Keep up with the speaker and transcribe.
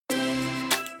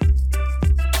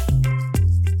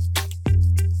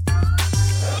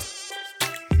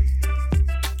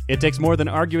It takes more than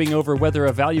arguing over whether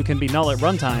a value can be null at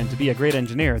runtime to be a great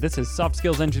engineer. This is Soft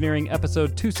Skills Engineering,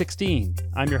 episode 216.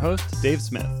 I'm your host, Dave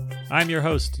Smith. I'm your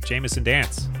host, Jamison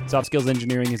Dance. Soft Skills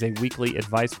Engineering is a weekly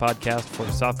advice podcast for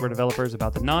software developers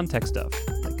about the non-tech stuff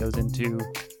that goes into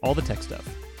all the tech stuff.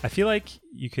 I feel like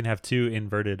you can have two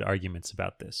inverted arguments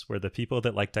about this, where the people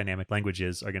that like dynamic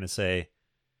languages are going to say,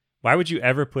 why would you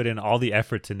ever put in all the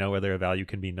effort to know whether a value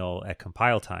can be null at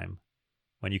compile time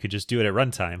when you could just do it at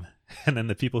runtime? And then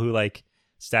the people who like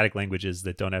static languages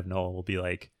that don't have null will be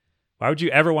like, why would you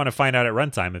ever want to find out at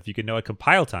runtime if you could know at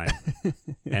compile time?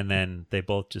 And then they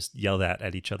both just yell that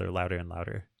at each other louder and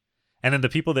louder. And then the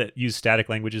people that use static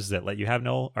languages that let you have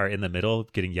null are in the middle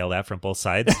getting yelled at from both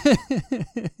sides.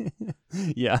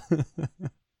 Yeah.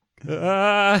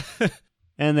 And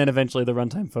then eventually the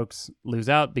runtime folks lose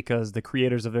out because the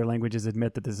creators of their languages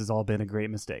admit that this has all been a great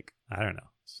mistake. I don't know.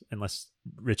 Unless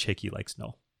Rich Hickey likes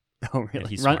null. Oh, really? Yeah,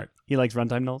 he's smart. He likes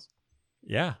runtime nulls?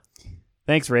 Yeah.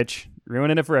 Thanks, Rich.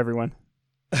 Ruining it for everyone.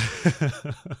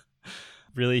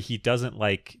 Really, he doesn't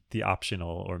like the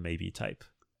optional or maybe type.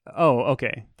 Oh,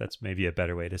 okay. That's maybe a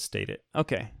better way to state it.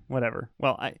 Okay, whatever.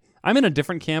 Well, I'm in a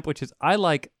different camp, which is I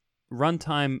like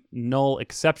runtime null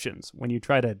exceptions when you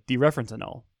try to dereference a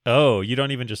null. Oh, you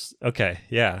don't even just... Okay,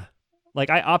 yeah.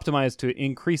 Like, I optimize to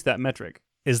increase that metric.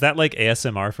 Is that like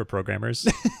ASMR for programmers?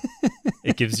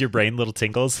 It gives your brain little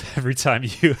tingles every time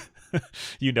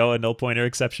you know a null pointer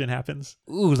exception happens.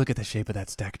 Ooh, look at the shape of that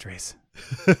stack trace.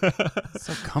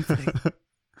 So comforting.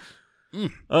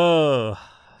 Oh,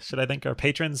 should I thank our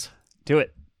patrons? Do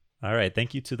it. All right.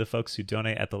 Thank you to the folks who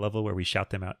donate at the level where we shout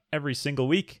them out every single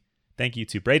week. Thank you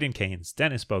to Braden Keynes,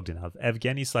 Dennis Bogdanov,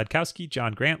 Evgeny Sladkowski,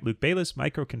 John Grant, Luke Bayless,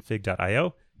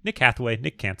 microconfig.io, Nick Hathaway,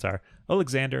 Nick Kantar,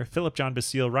 Alexander, Philip John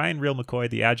Basile, Ryan Real McCoy,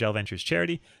 the Agile Ventures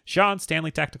Charity, Sean, Stanley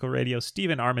Tactical Radio,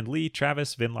 Stephen Armand Lee,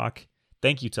 Travis Vinlock.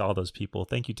 Thank you to all those people.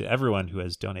 Thank you to everyone who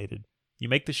has donated. You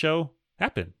make the show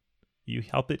happen. You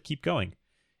help it keep going.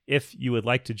 If you would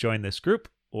like to join this group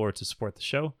or to support the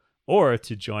show or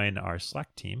to join our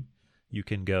Slack team, you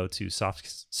can go to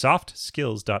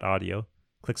softskills.audio,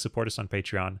 click support us on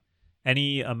Patreon.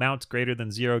 Any amount greater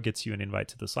than 0 gets you an invite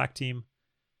to the Slack team.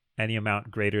 Any amount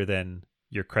greater than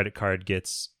your credit card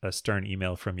gets a stern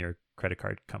email from your credit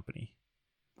card company.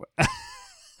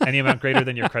 Any amount greater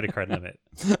than your credit card limit.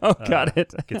 Oh, got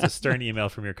it. Gets a stern email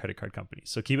from your credit card company.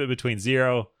 So keep it between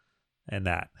 0 and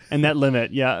that. And that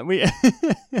limit, yeah.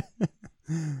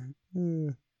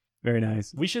 Very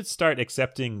nice. We should start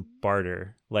accepting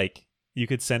barter. Like, you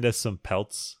could send us some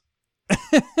pelts.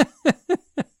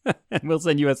 And we'll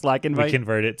send you a Slack invite. We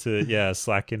convert it to, a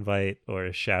Slack invite or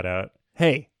a shout out.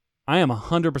 Hey, I am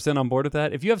 100% on board with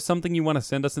that. If you have something you want to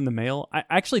send us in the mail, I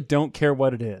actually don't care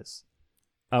what it is.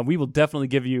 We will definitely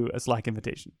give you a Slack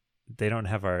invitation. They don't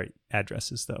have our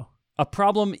addresses, though. A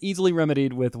problem easily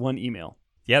remedied with one email.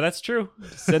 Yeah, that's true.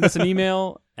 Send us an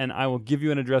email, and I will give you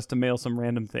an address to mail some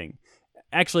random thing.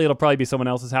 Actually, it'll probably be someone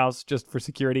else's house just for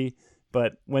security.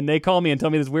 But when they call me and tell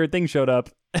me this weird thing showed up,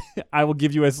 I will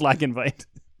give you a Slack invite.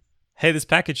 Hey, this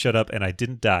package showed up and I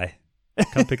didn't die.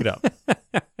 Come pick it up.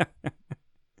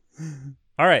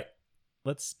 All right.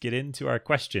 Let's get into our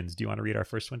questions. Do you want to read our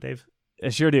first one, Dave? I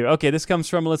sure do. Okay, this comes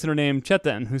from a listener named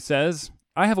Chetan, who says,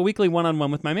 I have a weekly one-on-one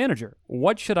with my manager.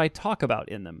 What should I talk about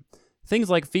in them?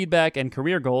 Things like feedback and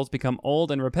career goals become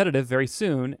old and repetitive very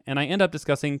soon, and I end up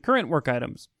discussing current work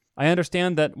items. I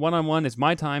understand that one-on-one is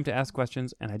my time to ask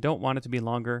questions, and I don't want it to be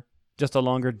longer, just a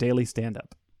longer daily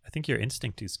stand-up. I think your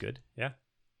instinct is good. Yeah.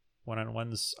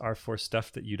 One-on-ones are for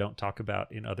stuff that you don't talk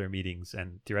about in other meetings,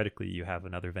 and theoretically you have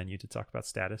another venue to talk about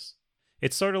status.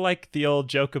 It's sort of like the old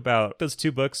joke about those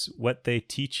two books, What They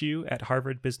Teach You at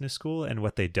Harvard Business School and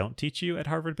What They Don't Teach You at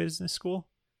Harvard Business School.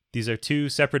 These are two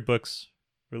separate books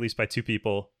released by two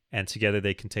people, and together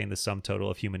they contain the sum total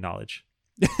of human knowledge.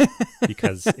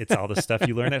 Because it's all the stuff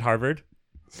you learn at Harvard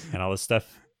and all the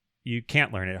stuff you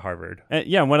can't learn at Harvard.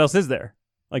 Yeah, and what else is there?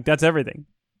 Like, that's everything.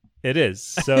 It is.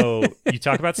 So you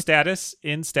talk about status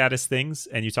in status things,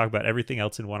 and you talk about everything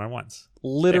else in one-on-ones.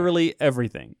 Literally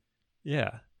everything.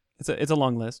 Yeah. It's a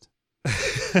long list.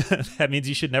 That means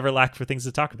you should never lack for things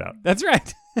to talk about. That's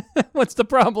right. What's the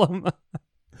problem?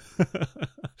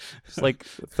 It's like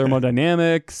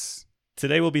thermodynamics.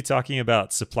 Today we'll be talking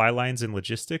about supply lines and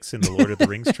logistics in the Lord of the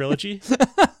Rings trilogy.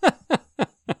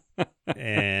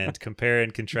 And compare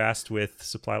and contrast with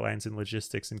supply lines and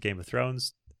logistics in Game of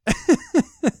Thrones.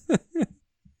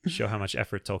 Show how much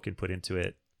effort Tolkien put into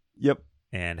it. Yep.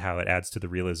 And how it adds to the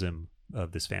realism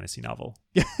of this fantasy novel.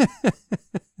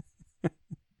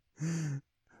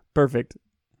 Perfect.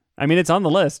 I mean, it's on the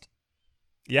list.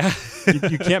 Yeah.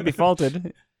 you can't be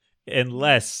faulted.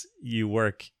 Unless you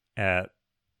work at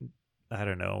I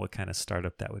don't know what kind of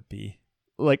startup that would be.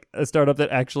 Like a startup that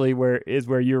actually where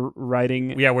you're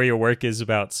writing. Yeah, where your work is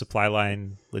about supply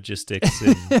line logistics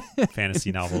and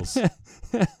fantasy novels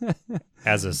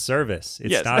as a service.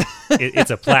 It's Yes. not. It's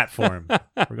a platform.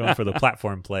 We're going for the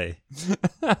platform play.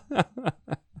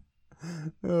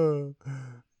 Oh,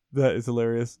 that is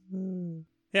hilarious.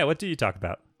 Yeah, what do you talk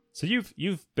about? So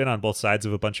you've been on both sides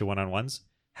of a bunch of one-on-ones.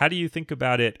 How do you think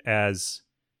about it as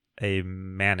a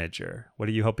manager? What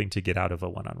are you hoping to get out of a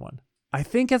one-on-one? I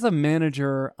think as a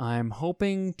manager, I'm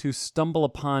hoping to stumble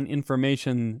upon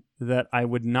information that I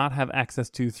would not have access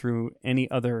to through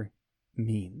any other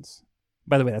means.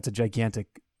 By the way, that's a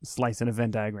gigantic slice in a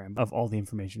Venn diagram of all the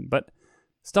information, but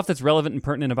stuff that's relevant and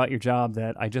pertinent about your job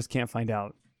that I just can't find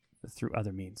out through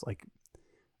other means. Like,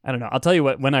 I don't know. I'll tell you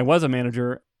what, when I was a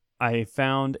manager, I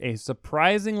found a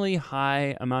surprisingly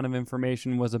high amount of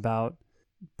information was about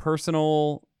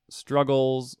personal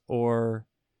struggles or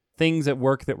things at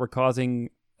work that were causing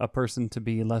a person to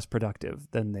be less productive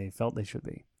than they felt they should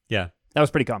be. Yeah. That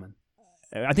was pretty common.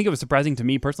 I think it was surprising to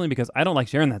me personally because I don't like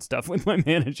sharing that stuff with my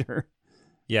manager.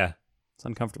 Yeah. It's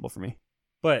uncomfortable for me.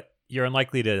 But you're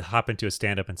unlikely to hop into a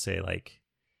stand-up and say like,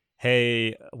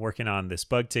 hey, I'm working on this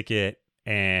bug ticket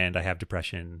and I have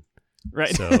depression.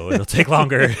 Right. So it'll take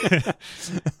longer.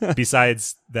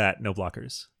 Besides that, no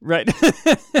blockers. Right.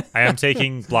 I am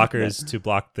taking blockers to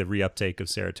block the reuptake of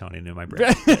serotonin in my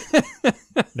brain.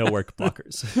 No work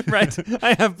blockers. Right.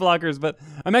 I have blockers, but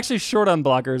I'm actually short on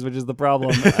blockers, which is the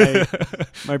problem.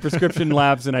 My prescription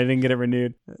lapsed and I didn't get it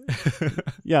renewed.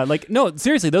 Yeah, like, no,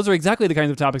 seriously, those are exactly the kinds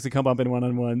of topics that come up in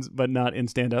one-on-ones, but not in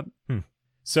stand-up.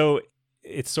 So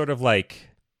it's sort of like,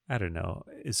 I don't know,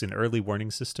 is an early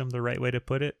warning system the right way to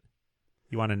put it?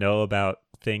 You want to know about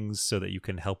things so that you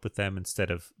can help with them instead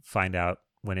of find out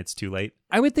when it's too late?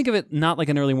 I would think of it not like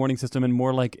an early warning system and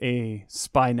more like a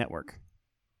spy network.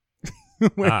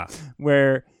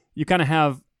 where you kind of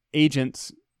have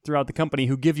agents throughout the company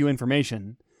who give you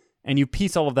information and you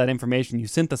piece all of that information, you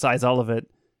synthesize all of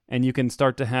it, and you can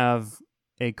start to have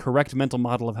a correct mental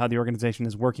model of how the organization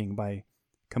is working by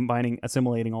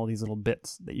assimilating all these little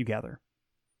bits that you gather.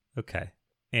 Okay.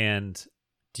 And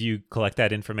do you collect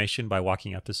that information by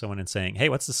walking up to someone and saying, hey,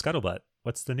 what's the scuttlebutt?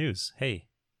 What's the news? Hey,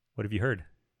 what have you heard?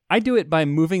 I do it by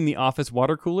moving the office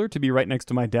water cooler to be right next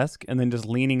to my desk and then just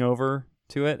leaning over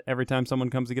to it every time someone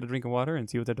comes to get a drink of water and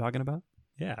see what they're talking about.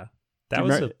 Yeah. That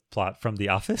was a plot from The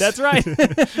Office. That's right.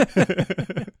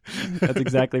 That's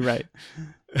exactly right.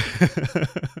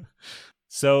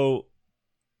 So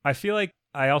I feel like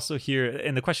I also hear,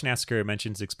 and the question asker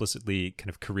mentions explicitly kind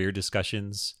of career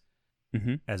discussions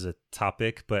as a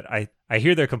topic, but I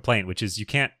hear their complaint, which is you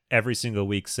can't every single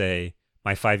week say,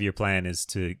 my 5-year plan is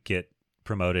to get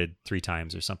promoted 3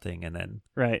 times or something, and then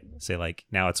say like,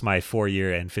 now it's my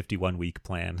 4-year and 51-week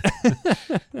plan.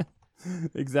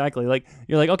 Exactly. Like,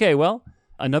 you're like, okay, well,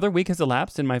 another week has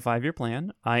elapsed in my 5-year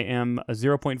plan. I am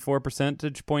 0.4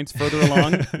 percentage points further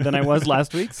along than I was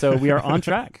last week, so we are on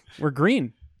track. We're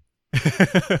green.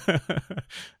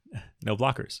 No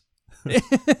blockers.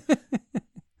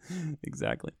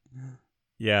 Exactly.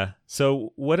 Yeah.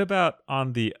 So what about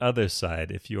on the other side,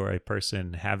 if you're a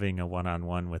person having a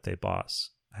one-on-one with a boss?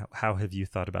 How have you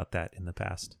thought about that in the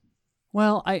past?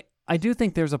 Well, I do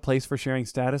think there's a place for sharing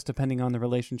status depending on the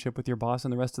relationship with your boss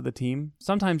and the rest of the team.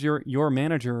 Sometimes your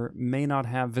manager may not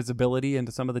have visibility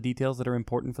into some of the details that are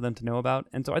important for them to know about,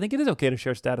 and so I think it is okay to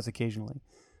share status occasionally.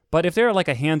 But if they're like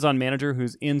a hands-on manager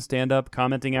who's in stand-up,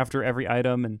 commenting after every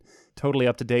item and totally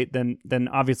up to date, then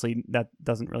obviously that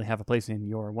doesn't really have a place in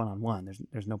your one-on-one.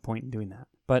 There's no point in doing that.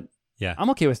 But yeah, I'm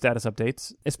okay with status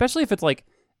updates, especially if it's like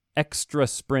extra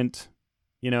sprint,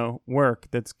 work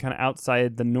that's kind of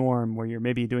outside the norm, where you're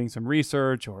maybe doing some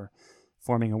research or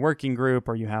forming a working group,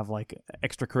 or you have like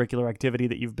extracurricular activity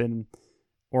that you've been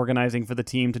organizing for the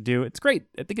team to do. It's great.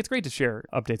 I think it's great to share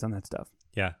updates on that stuff.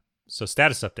 Yeah. So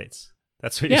status updates.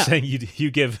 That's what you're saying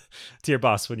you give to your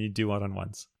boss when you do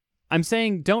one-on-ones. I'm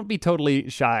saying don't be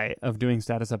totally shy of doing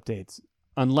status updates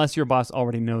unless your boss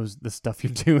already knows the stuff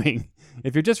you're doing.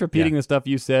 If you're just repeating the stuff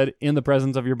you said in the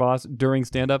presence of your boss during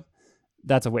stand-up,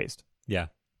 that's a waste. Yeah.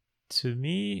 To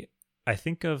me, I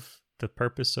think of the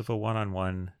purpose of a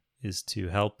one-on-one is to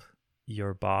help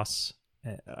your boss.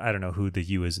 I don't know who the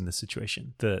you is in this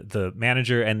situation. The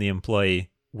manager and the employee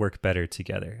work better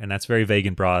together. And that's very vague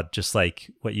and broad, just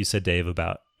like what you said, Dave,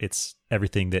 about it's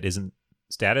everything that isn't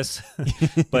status.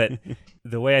 But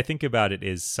the way I think about it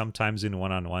is sometimes in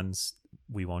one-on-ones,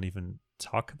 we won't even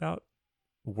talk about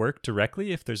work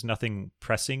directly. If there's nothing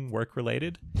pressing work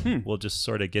related, we'll just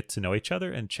sort of get to know each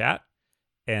other and chat.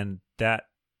 And that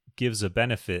gives a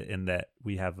benefit in that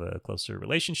we have a closer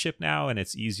relationship now, and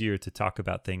it's easier to talk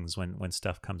about things when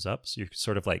stuff comes up. So you're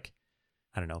sort of like,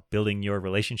 I don't know, building your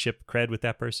relationship cred with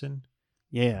that person.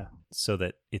 Yeah. So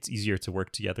that it's easier to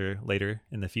work together later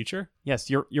in the future. Yes,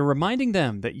 you're reminding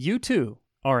them that you too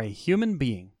are a human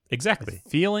being. Exactly.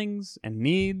 With feelings and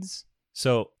needs.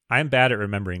 So I'm bad at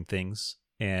remembering things,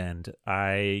 and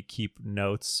I keep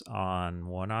notes on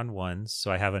one-on-ones.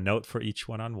 So I have a note for each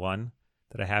one-on-one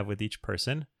that I have with each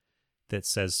person that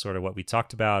says sort of what we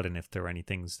talked about and if there were any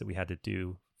things that we had to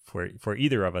do for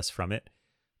either of us from it.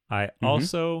 I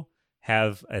also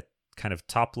have a kind of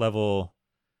top level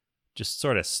just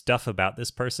sort of stuff about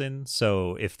this person.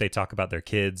 So if they talk about their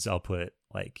kids, I'll put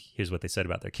like, here's what they said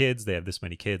about their kids. They have this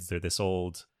many kids. They're this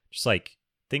old. Just like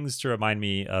things to remind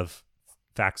me of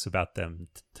facts about them,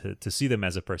 to see them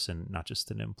as a person, not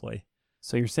just an employee.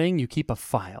 So you're saying you keep a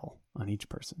file on each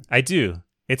person? I do.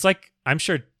 It's like, I'm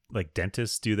sure like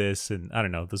dentists do this, and I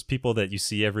don't know, those people that you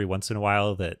see every once in a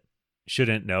while that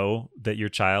shouldn't know that your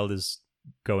child is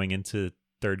going into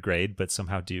third grade, but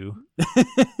somehow do.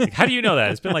 Like, how do you know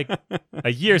that? It's been like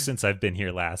a year since I've been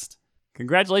here last.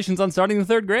 Congratulations on starting the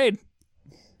third grade.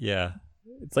 Yeah.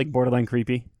 It's like borderline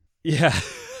creepy. Yeah.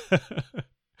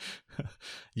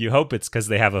 You hope it's because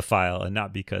they have a file and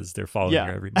not because they're following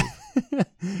your every move.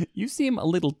 You seem a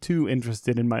little too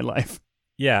interested in my life.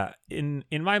 Yeah. In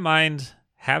my mind,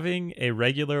 having a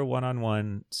regular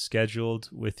one-on-one scheduled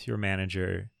with your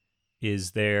manager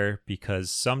is there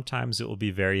because sometimes it will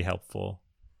be very helpful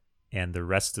and the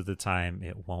rest of the time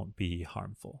it won't be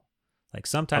harmful. Like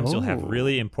sometimes you'll have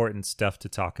really important stuff to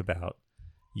talk about.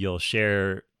 You'll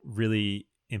share really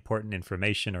important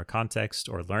information or context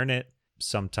or learn it.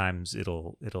 Sometimes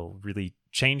it'll really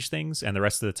change things, and the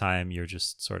rest of the time you're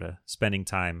just sort of spending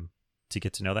time to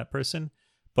get to know that person.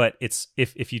 But it's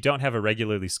if you don't have a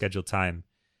regularly scheduled time,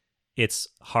 it's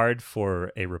hard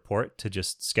for a report to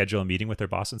just schedule a meeting with their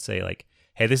boss and say like,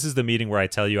 hey, this is the meeting where I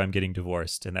tell you I'm getting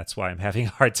divorced and that's why I'm having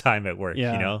a hard time at work.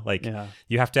 Yeah, you know, like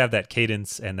you have to have that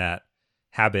cadence and that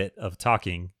habit of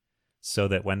talking so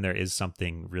that when there is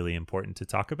something really important to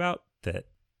talk about, that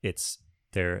it's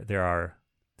there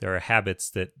are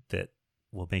habits that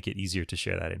will make it easier to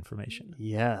share that information.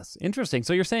 Yes. Interesting.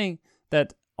 So you're saying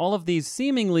that all of these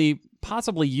seemingly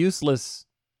possibly useless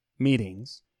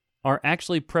meetings are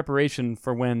actually preparation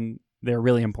for when they're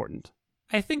really important.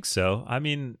 I think so. I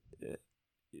mean,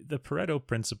 the Pareto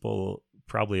principle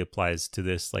probably applies to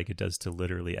this like it does to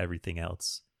literally everything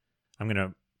else. I'm going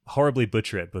to horribly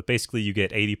butcher it, but basically you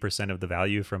get 80% of the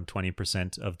value from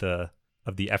 20% of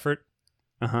the effort.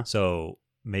 So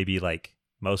maybe like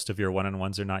most of your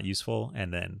one-on-ones are not useful,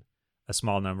 and then a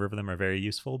small number of them are very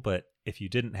useful. But if you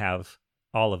didn't have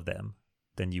all of them,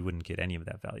 then you wouldn't get any of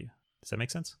that value. Does that make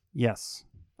sense? Yes,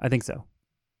 I think so.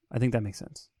 I think that makes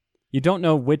sense. You don't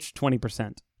know which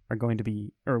 20% are going to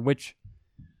be, or which,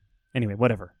 anyway,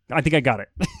 whatever. I think I got it.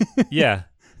 Yeah.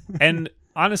 And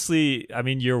honestly, I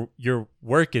mean, your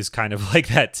work is kind of like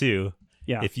that too.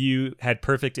 Yeah. If you had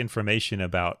perfect information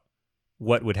about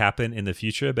what would happen in the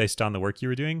future based on the work you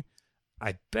were doing,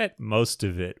 I bet most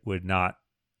of it would not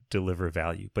deliver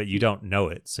value, but you don't know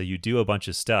it. So you do a bunch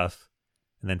of stuff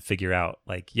and then figure out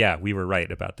like, yeah, we were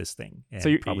right about this thing and so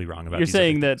you're probably wrong about You're these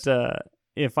saying other that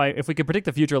if we could predict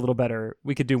the future a little better,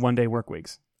 we could do one-day work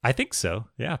weeks. I think so.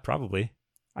 Yeah, probably.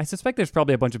 I suspect there's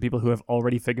probably a bunch of people who have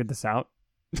already figured this out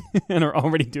and are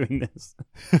already doing this.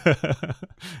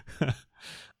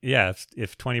 Yeah,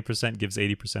 if 20% gives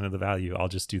 80% of the value, I'll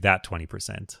just do that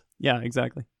 20%. Yeah,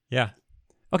 exactly. Yeah.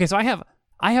 Okay, so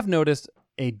I have noticed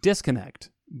a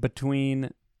disconnect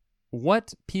between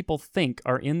what people think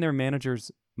are in their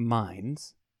managers'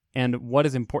 minds and what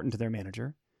is important to their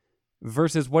manager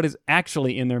versus what is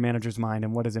actually in their manager's mind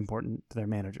and what is important to their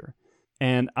manager.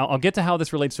 And I'll get to how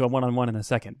this relates to a one-on-one in a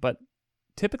second, but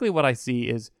typically what I see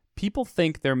is people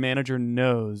think their manager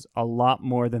knows a lot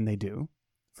more than they do,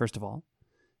 first of all.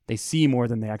 They see more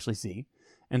than they actually see.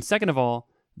 And second of all,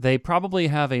 they probably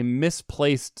have a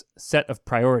misplaced set of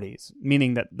priorities,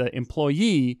 meaning that the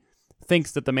employee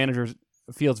thinks that the manager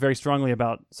feels very strongly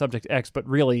about subject X, but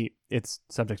really it's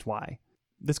subject Y.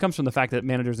 This comes from the fact that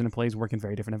managers and employees work in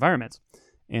very different environments,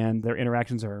 and their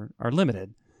interactions are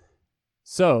limited.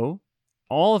 So,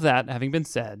 all of that having been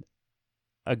said,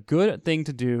 a good thing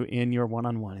to do in your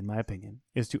one-on-one, in my opinion,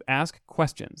 is to ask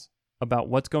questions about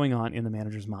what's going on in the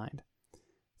manager's mind.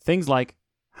 Things like,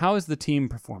 how is the team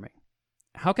performing?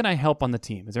 How can I help on the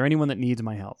team? Is there anyone that needs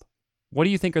my help? What do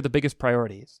you think are the biggest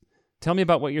priorities? Tell me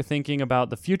about what you're thinking about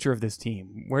the future of this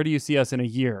team. Where do you see us in a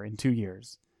year, in 2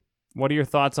 years? What are your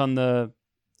thoughts on the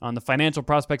financial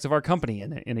prospects of our company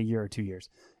in a year or 2 years?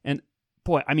 And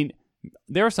boy, I mean,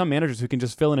 There are some managers who can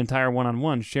just fill an entire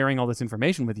one-on-one sharing all this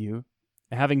information with you,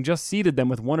 having just seeded them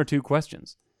with 1 or 2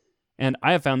 questions. And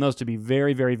I have found those to be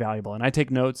very, very valuable. And I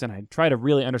take notes and I try to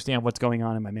really understand what's going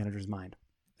on in my manager's mind.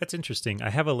 That's interesting.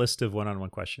 I have a list of one-on-one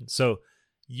questions. So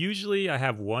usually I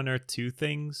have 1 or 2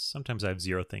 things. Sometimes I have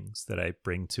 0 things that I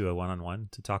bring to a one-on-one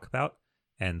to talk about.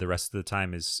 And the rest of the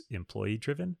time is employee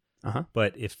driven. Uh-huh.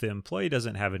 But if the employee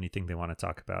doesn't have anything they want to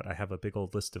talk about, I have a big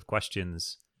old list of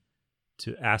questions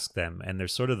to ask them. And they're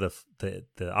sort of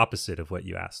the opposite of what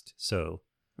you asked. So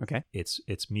okay,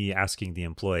 it's me asking the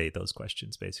employee those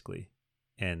questions basically,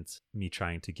 and me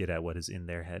trying to get at what is in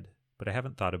their head. But I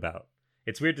haven't thought about.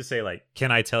 It's weird to say, like,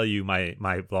 can I tell you my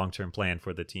long-term plan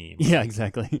for the team? Yeah,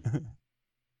 exactly.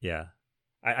 Yeah.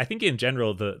 I think in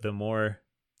general, the more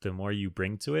you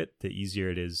bring to it, the easier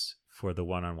it is for the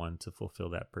one-on-one to fulfill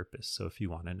that purpose. So if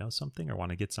you want to know something or want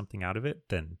to get something out of it,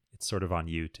 then it's sort of on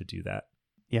you to do that.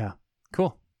 Yeah,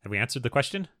 cool. Have we answered the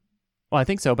question? Well, I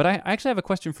think so, but I actually have a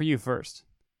question for you first.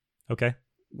 Okay.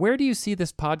 Where do you see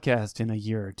this podcast in a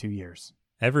year or 2 years?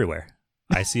 Everywhere.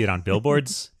 I see it on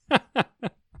billboards,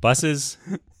 buses,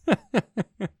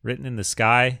 written in the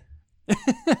sky,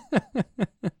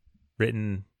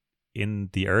 written in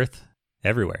the earth,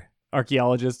 everywhere.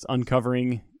 Archaeologists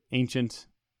uncovering ancient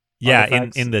Yeah,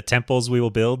 artifacts. in the temples we will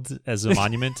build as a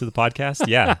monument to the podcast.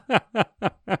 Yeah.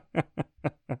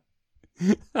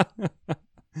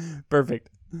 Perfect.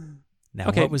 Now,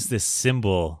 Okay. what was this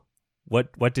symbol?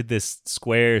 What did this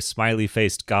square,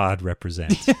 smiley-faced god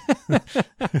represent?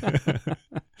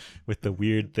 With the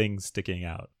weird thing sticking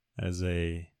out as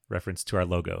a reference to our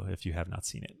logo, if you have not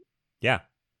seen it. Yeah.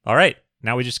 All right.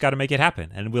 Now we just got to make it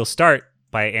happen. And we'll start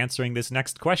by answering this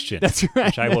next question, That's right.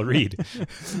 which I will read.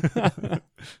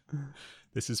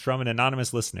 This is from an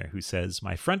anonymous listener who says,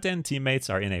 my front-end teammates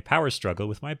are in a power struggle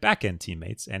with my back-end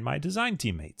teammates and my design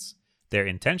teammates. They're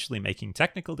intentionally making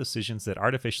technical decisions that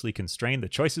artificially constrain the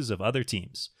choices of other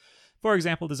teams. For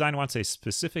example, design wants a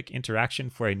specific interaction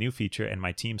for a new feature, and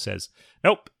my team says,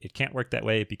 nope, it can't work that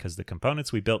way because the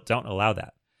components we built don't allow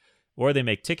that. Or they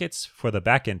make tickets for the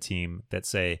backend team that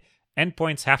say,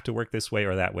 endpoints have to work this way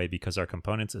or that way because our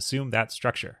components assume that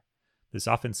structure. This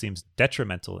often seems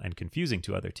detrimental and confusing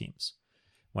to other teams.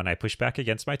 When I push back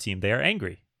against my team, they are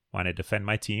angry. When I defend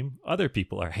my team, other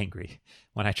people are angry.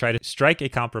 When I try to strike a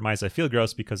compromise, I feel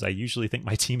gross because I usually think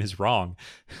my team is wrong.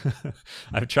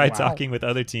 I've tried talking with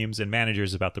other teams and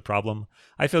managers about the problem.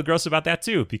 I feel gross about that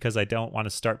too because I don't want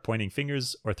to start pointing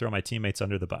fingers or throw my teammates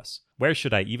under the bus. Where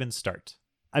should I even start?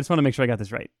 I just want to make sure I got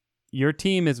this right. Your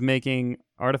team is making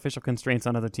artificial constraints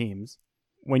on other teams.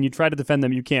 When you try to defend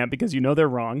them, you can't because you know they're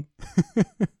wrong.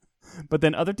 But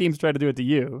then other teams try to do it to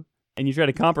you. And you try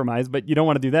to compromise, but you don't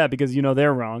want to do that because you know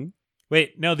they're wrong.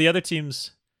 Wait, no, the other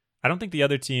teams, I don't think the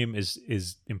other team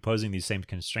is imposing these same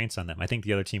constraints on them. I think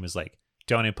the other team is like,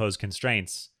 don't impose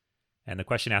constraints. And the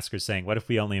question asker is saying, what if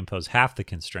we only impose half the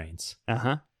constraints?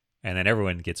 Uh-huh. And then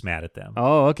everyone gets mad at them.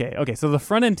 Oh, okay. Okay, so the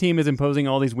front end team is imposing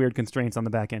all these weird constraints on the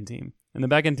back end team. And the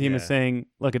back end team is saying,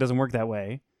 look, it doesn't work that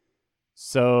way.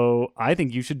 So I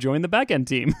think you should join the back end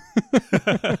team.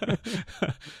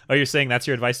 Oh, you're saying that's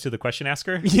your advice to the question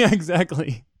asker? Yeah,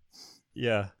 exactly.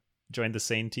 Yeah. Join the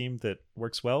sane team that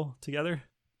works well together?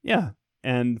 Yeah,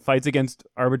 and fights against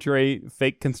arbitrary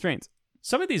fake constraints.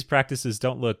 Some of these practices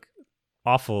don't look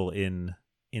awful in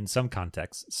some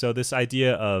contexts. So this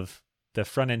idea of the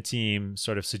front-end team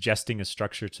sort of suggesting a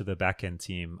structure to the back-end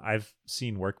team, I've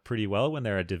seen work pretty well when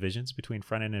there are divisions between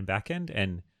front-end and back-end,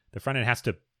 and the front-end has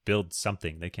to build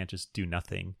something. They can't just do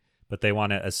nothing, but they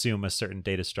want to assume a certain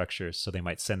data structure, so they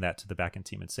might send that to the back-end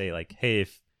team and say, like, hey,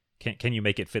 can you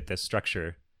make it fit this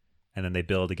structure? And then they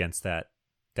build against that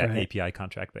right. API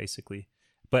contract, basically.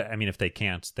 But, I mean, if they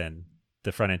can't, then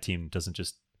the front-end team doesn't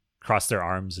just cross their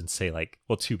arms and say, like,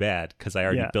 well, too bad, because I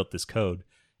already built this code.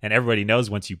 And everybody knows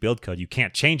once you build code, you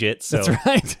can't change it. So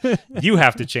that's right. You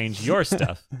have to change your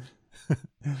stuff.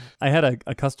 I had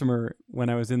a customer when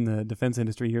I was in the defense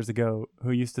industry years ago who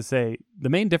used to say, the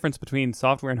main difference between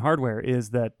software and hardware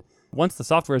is that once the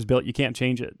software is built, you can't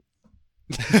change it.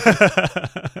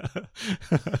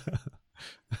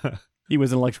 He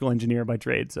was an electrical engineer by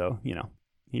trade, so, you know,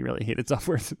 he really hated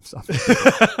software.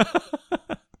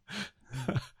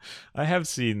 I have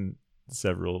seen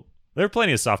several. There are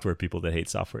plenty of software people that hate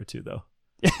software too, though.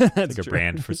 That's like a true.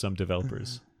 brand for some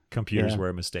developers. Computers were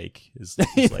a mistake is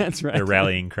like That's right. their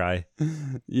rallying cry.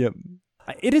 Yep.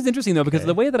 It is interesting, though, because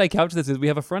the way that I couch this is we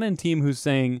have a front-end team who's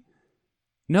saying,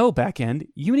 no, back-end,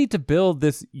 you need to build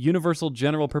this universal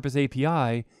general purpose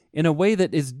API in a way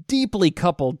that is deeply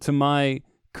coupled to my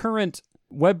current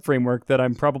web framework that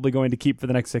I'm probably going to keep for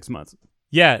the next 6 months.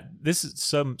 Yeah, this is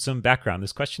some background.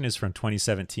 This question is from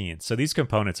 2017, so these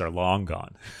components are long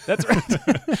gone. That's right.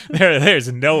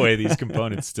 There's no way these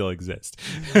components still exist.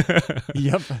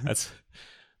 Yep. That's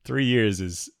 3 years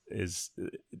is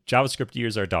JavaScript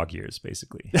years are dog years,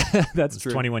 basically. That's It's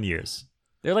true. 21 years.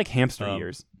 They're like hamster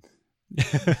years.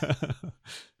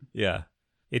 Yeah.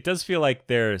 It does feel like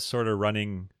they're sort of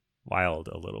running wild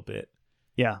a little bit.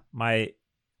 Yeah. My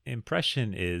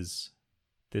impression is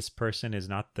this person is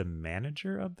not the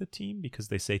manager of the team because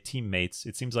they say teammates.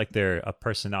 It seems like they're a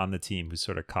person on the team who's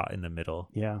sort of caught in the middle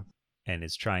Yeah. and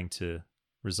is trying to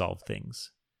resolve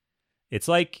things. It's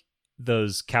like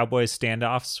those cowboy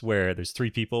standoffs where there's 3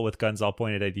 people with guns all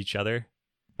pointed at each other.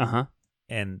 Uh-huh.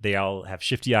 And they all have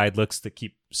shifty-eyed looks that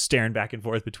keep staring back and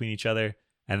forth between each other.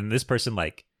 And then this person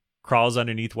like crawls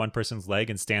underneath one person's leg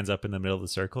and stands up in the middle of the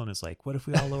circle and is like, what if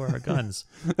we all lower our guns?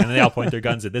 And then they all point their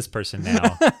guns at this person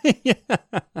now. Yeah.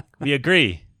 We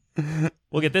agree.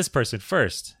 We'll get this person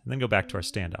first and then go back to our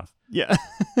standoff. Yeah.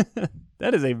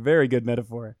 That is a very good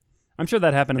metaphor. I'm sure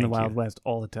that happened in the Thank Wild you. West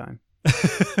all the time.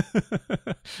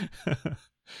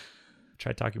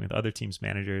 Try talking with other teams'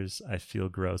 managers. I feel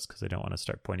gross because I don't want to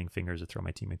start pointing fingers or throw my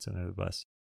teammates under the bus.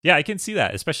 Yeah, I can see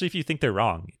that, especially if you think they're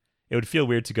wrong. It would feel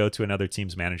weird to go to another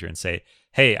team's manager and say,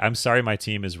 hey, I'm sorry my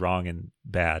team is wrong and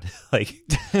bad. Like,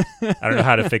 I don't know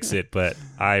how to fix it, but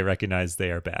I recognize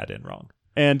they are bad and wrong.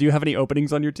 And do you have any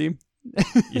openings on your team?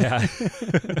 Yeah.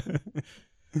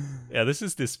 Yeah, this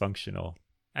is dysfunctional.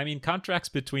 I mean, contracts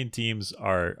between teams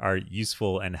are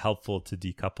useful and helpful to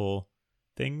decouple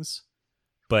things,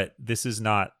 but this is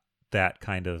not that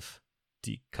kind of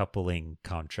decoupling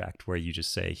contract where you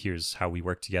just say, here's how we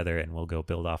work together and we'll go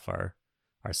build off our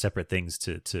separate things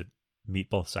to meet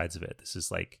both sides of it. This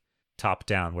is like top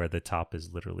down where the top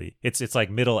is literally it's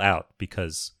like middle out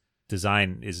because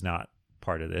design is not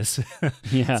part of this.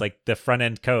 Yeah. It's like the front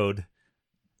end code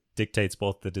dictates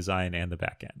both the design and the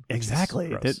back end.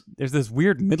 Exactly. There's this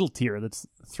weird middle tier that's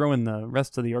throwing the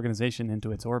rest of the organization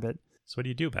into its orbit. So what do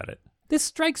you do about it? This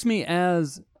strikes me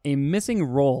as a missing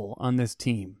role on this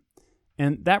team.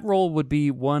 And that role would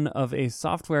be one of a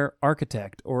software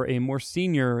architect or a more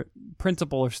senior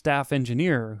principal or staff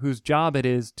engineer whose job it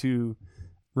is to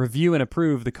review and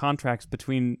approve the contracts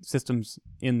between systems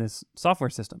in this software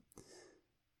system.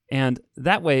 And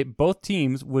that way, both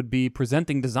teams would be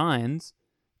presenting designs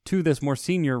to this more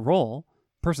senior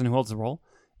person who holds the role,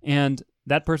 and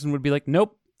that person would be like,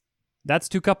 nope, that's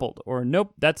too coupled, or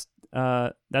nope, that's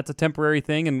a temporary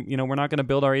thing, and we're not going to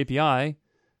build our API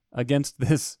against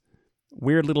this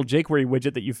weird little jQuery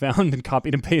widget that you found and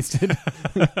copied and pasted.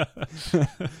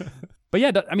 But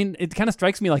yeah, I mean, it kind of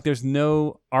strikes me like there's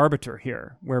no arbiter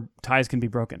here where ties can be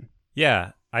broken.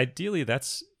 Yeah, ideally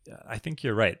I think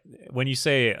you're right. When you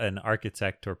say an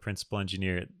architect or principal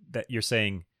engineer, that you're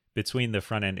saying between the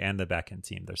front end and the back end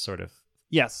team, they're sort of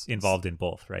involved in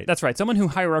both, right? That's right. Someone who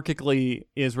hierarchically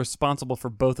is responsible for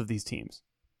both of these teams.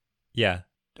 Yeah.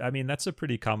 I mean, that's a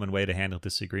pretty common way to handle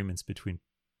disagreements between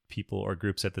people or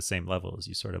groups at the same level, is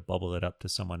you sort of bubble it up to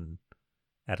someone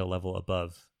at a level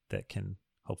above that can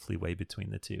hopefully weigh between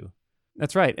the two.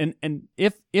 That's right. And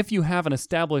if you have an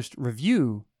established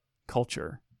review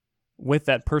culture with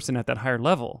that person at that higher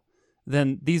level,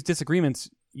 then these disagreements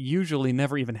usually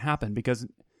never even happen because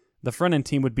the front end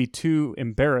team would be too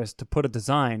embarrassed to put a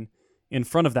design in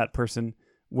front of that person,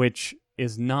 which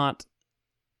is not,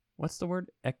 what's the word?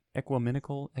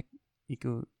 Equiminical?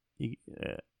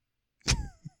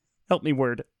 Help me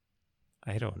word.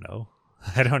 I don't know.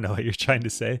 I don't know what you're trying to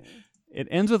say. It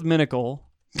ends with minical.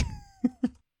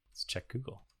 Let's check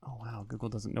Google. Oh, wow. Google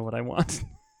doesn't know what I want.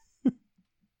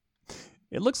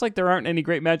 It looks like there aren't any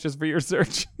great matches for your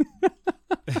search.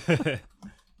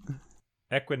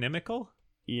 Equinimical?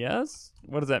 Yes?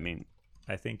 What does that mean?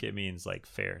 I think it means like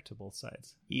fair to both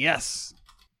sides. Yes.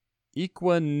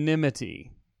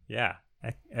 Equanimity. Yeah.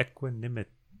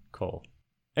 Equinimical.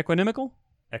 Equinimical?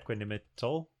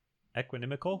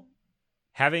 Equinimical.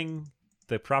 Having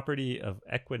the property of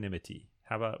equanimity.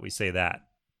 How about we say that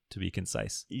to be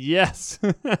concise? Yes.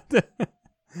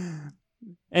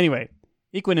 Anyway,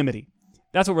 equanimity.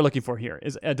 That's what we're looking for here,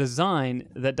 is a design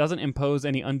that doesn't impose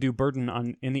any undue burden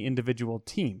on any individual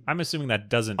team. I'm assuming that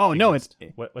doesn't Oh, no, exist.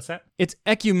 What's that? It's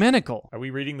ecumenical. Are we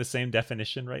reading the same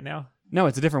definition right now? No,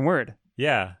 it's a different word.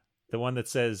 Yeah. The one that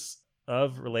says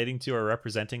of relating to or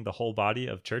representing the whole body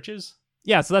of churches?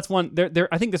 Yeah, so that's one.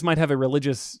 I think this might have a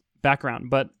religious background,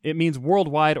 but it means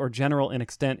worldwide or general in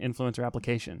extent, influence, or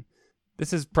application.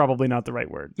 This is probably not the right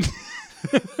word.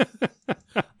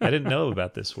 I didn't know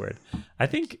about this word. I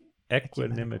think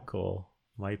equinimical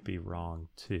might be wrong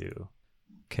too.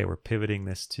 Okay, we're pivoting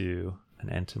this to An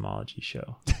entomology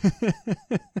show.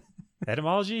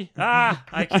 Etymology?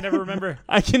 I can never remember.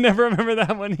 I can never remember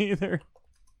that one either.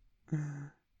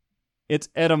 It's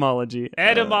etymology.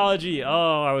 Etymology.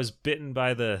 I was bitten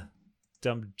by the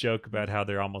dumb joke about how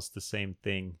they're almost the same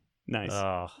thing. Nice.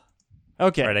 Oh.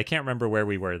 Okay. All right, I can't remember where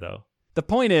we were, though. The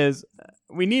point is,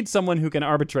 we need someone who can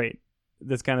arbitrate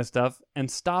this kind of stuff and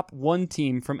stop one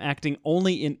team from acting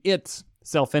only in its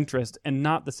self-interest and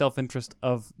not the self-interest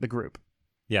of the group.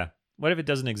 Yeah. What if it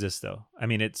doesn't exist, though? I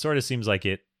mean, it sort of seems like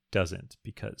it doesn't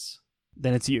because...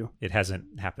 Then it's you. It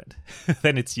hasn't happened.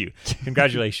 Then it's you.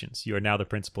 Congratulations. You are now the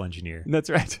principal engineer. That's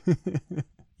right.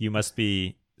 You must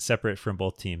be separate from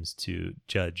both teams to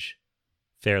judge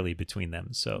fairly between them.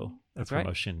 So a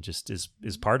promotion just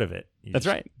is part of it. That's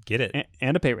right. Get it.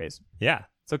 And a pay raise. Yeah.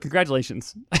 So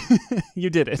congratulations. You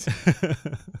did it.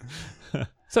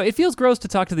 So it feels gross to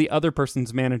talk to the other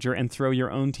person's manager and throw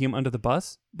your own team under the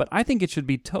bus, but I think it should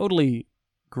be totally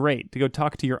great to go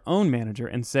talk to your own manager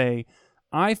and say,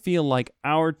 I feel like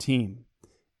our team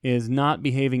is not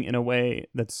behaving in a way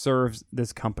that serves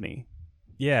this company.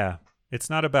 Yeah. It's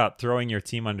not about throwing your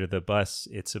team under the bus.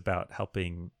 It's about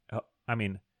helping. I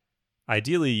mean,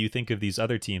 ideally, you think of these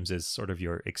other teams as sort of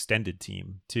your extended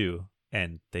team, too,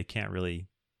 and they can't really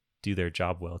do their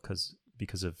job well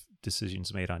because of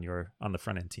decisions made on the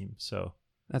front end team. So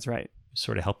that's right.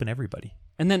 Sort of helping everybody.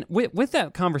 And then with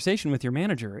that conversation with your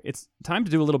manager, it's time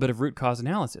to do a little bit of root cause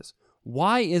analysis.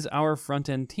 Why is our front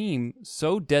end team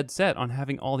so dead set on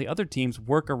having all the other teams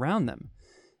work around them?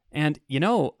 And,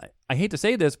 I hate to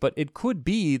say this, but it could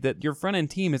be that your front end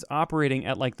team is operating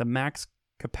at like the max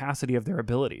capacity of their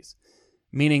abilities,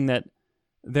 meaning that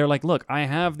they're like, look, I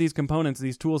have these components,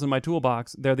 these tools in my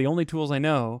toolbox. They're the only tools I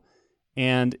know.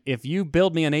 And if you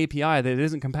build me an API that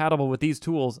isn't compatible with these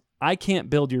tools, I can't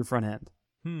build your front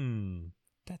end.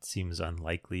 That seems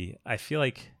unlikely. I feel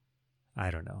like,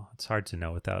 I don't know. It's hard to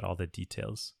know without all the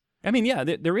details. I mean, yeah,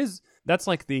 there is, that's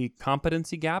like the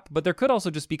competency gap, but there could also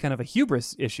just be kind of a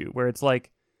hubris issue where it's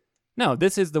like, no,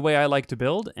 this is the way I like to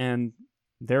build, and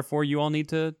therefore you all need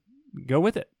to go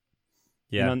with it.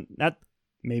 Yeah. That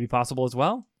may be possible as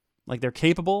well. Like they're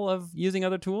capable of using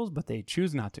other tools, but they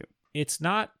choose not to. It's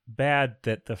not bad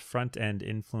that the front end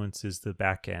influences the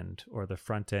back end or the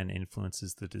front end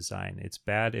influences the design. It's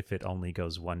bad if it only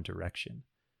goes one direction.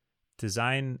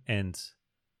 Design and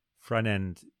front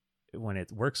end, when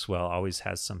it works well, always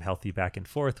has some healthy back and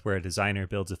forth where a designer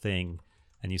builds a thing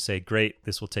and you say, great,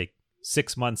 this will take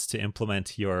 6 months to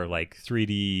implement your like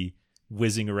 3D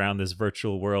whizzing around this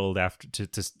virtual world after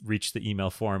to reach the email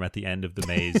form at the end of the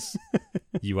maze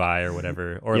UI or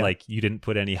whatever. Or like you didn't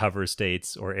put any hover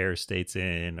states or error states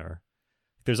in, or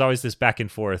there's always this back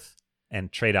and forth and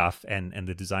trade-off, and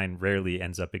the design rarely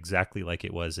ends up exactly like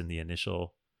it was in the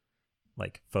initial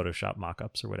like Photoshop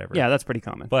mockups or whatever. Yeah, that's pretty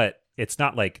common. But it's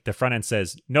not like the front end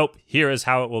says, nope, here is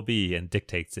how it will be, and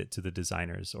dictates it to the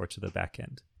designers or to the back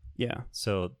end. Yeah.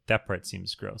 So that part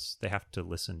seems gross. They have to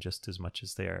listen just as much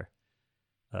as they are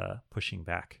pushing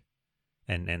back.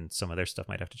 And some of their stuff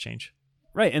might have to change.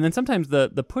 Right. And then sometimes the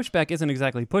pushback isn't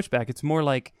exactly pushback. It's more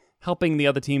like helping the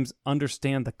other teams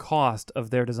understand the cost of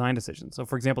their design decisions. So,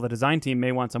 for example, the design team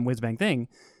may want some whiz-bang thing,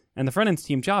 and the front-end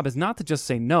team job is not to just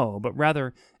say no, but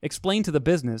rather explain to the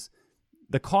business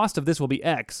the cost of this will be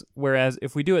X, whereas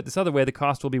if we do it this other way, the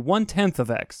cost will be 1/10 of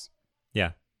X.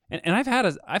 Yeah. And I've had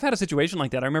a situation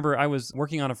like that. I remember I was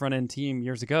working on a front-end team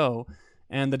years ago,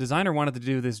 and the designer wanted to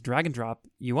do this drag-and-drop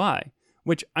UI,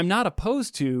 which I'm not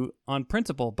opposed to on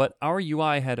principle, but our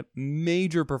UI had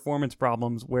major performance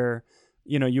problems where,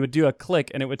 you would do a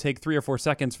click and it would take 3 or 4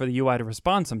 seconds for the UI to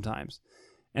respond sometimes.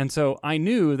 And so I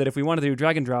knew that if we wanted to do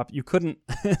drag and drop, you couldn't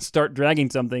start dragging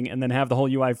something and then have the whole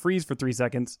UI freeze for 3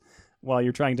 seconds while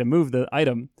you're trying to move the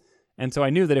item. And so I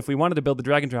knew that if we wanted to build the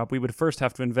drag and drop, we would first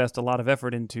have to invest a lot of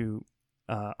effort into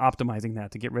optimizing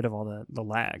that to get rid of all the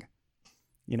lag.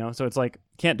 So it's like,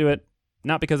 can't do it,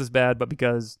 not because it's bad, but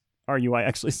because our UI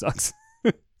actually sucks.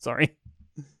 Sorry.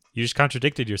 You just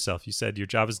contradicted yourself. You said your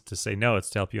job isn't to say no, it's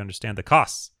to help you understand the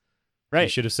costs. Right. You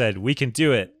should have said, we can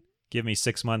do it. Give me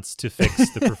 6 months to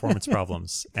fix the performance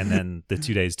problems, and then the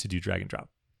 2 days to do drag and drop.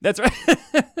 That's right.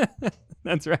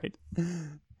 That's right.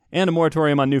 And a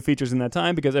moratorium on new features in that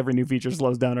time, because every new feature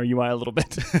slows down our UI a little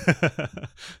bit.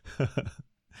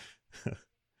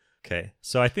 Okay.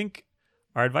 So I think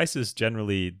our advice is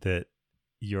generally that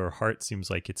your heart seems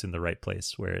like it's in the right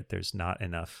place, where there's not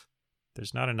enough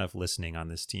listening on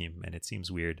this team, and it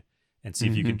seems weird. And see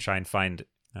if you can try and find,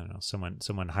 I don't know,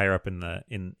 someone higher up in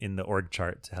the org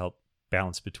chart to help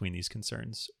balance between these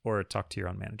concerns, or talk to your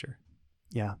own manager.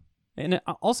 Yeah. And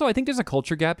also, I think there's a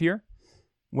culture gap here.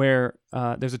 where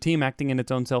there's a team acting in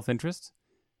its own self-interest.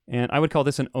 And I would call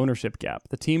this an ownership gap.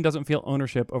 The team doesn't feel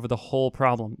ownership over the whole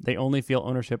problem. They only feel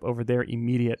ownership over their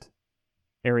immediate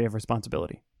area of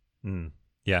responsibility.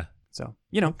 Yeah. So,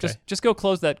 just go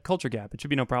close that culture gap. It should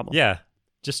be no problem. Yeah.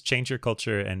 Just change your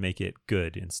culture and make it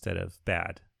good instead of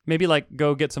bad. Maybe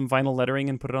go get some vinyl lettering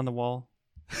and put it on the wall.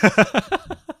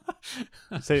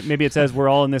 So maybe it says, "We're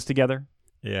all in this together."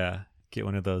 Yeah. Get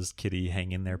one of those kitty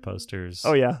hang in there posters.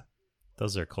 Oh, yeah.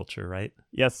 Those are culture, right?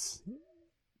 Yes.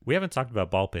 We haven't talked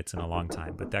about ball pits in a long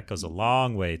time, but that goes a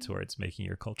long way towards making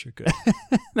your culture good.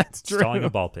 That's true. Installing a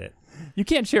ball pit. You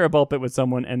can't share a ball pit with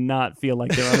someone and not feel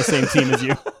like they're on the same team as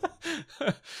you.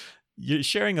 You're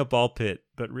sharing a ball pit,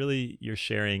 but really you're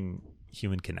sharing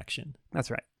human connection. That's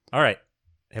right. All right.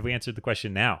 Have we answered the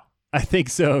question now? I think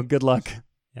so. Good luck.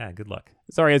 Yeah, good luck.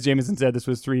 Sorry, as Jamison said, this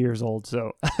was 3 years old,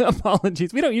 so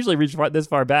apologies. We don't usually reach this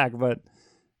far back, but,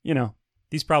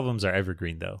 These problems are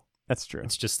evergreen, though. That's true.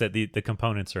 It's just that the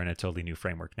components are in a totally new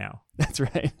framework now. That's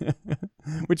right.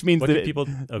 Which means that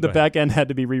the back end had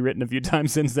to be rewritten a few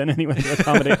times since then anyway to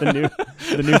accommodate the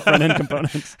new front end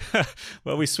components.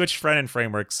 Well, we switched front end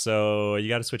frameworks, so you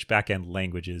got to switch back end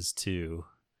languages too.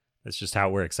 That's just how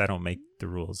it works. I don't make the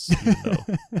rules, even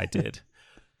though I did.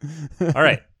 All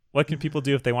right. What can people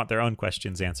do if they want their own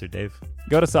questions answered, Dave?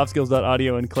 Go to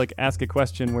softskills.audio and click Ask a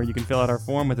Question, where you can fill out our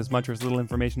form with as much or as little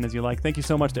information as you like. Thank you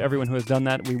so much to everyone who has done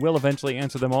that. We will eventually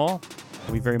answer them all.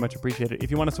 We very much appreciate it.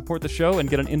 If you want to support the show and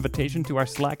get an invitation to our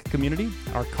Slack community,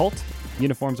 our cult,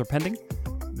 Uniforms Are Pending,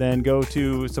 then go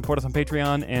to support us on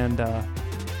Patreon and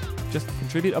just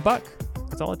contribute $1.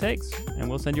 That's all it takes. And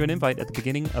we'll send you an invite at the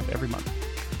beginning of every month.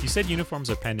 You said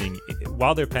uniforms are pending.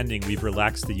 While they're pending, we've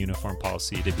relaxed the uniform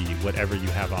policy to be whatever you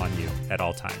have on you at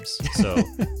all times. So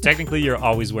technically, you're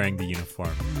always wearing the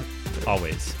uniform,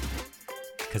 always,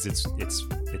 because it's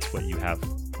what you have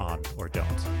on or don't.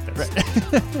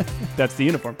 That's the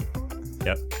uniform.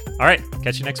 Yep. All right.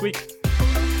 Catch you next week.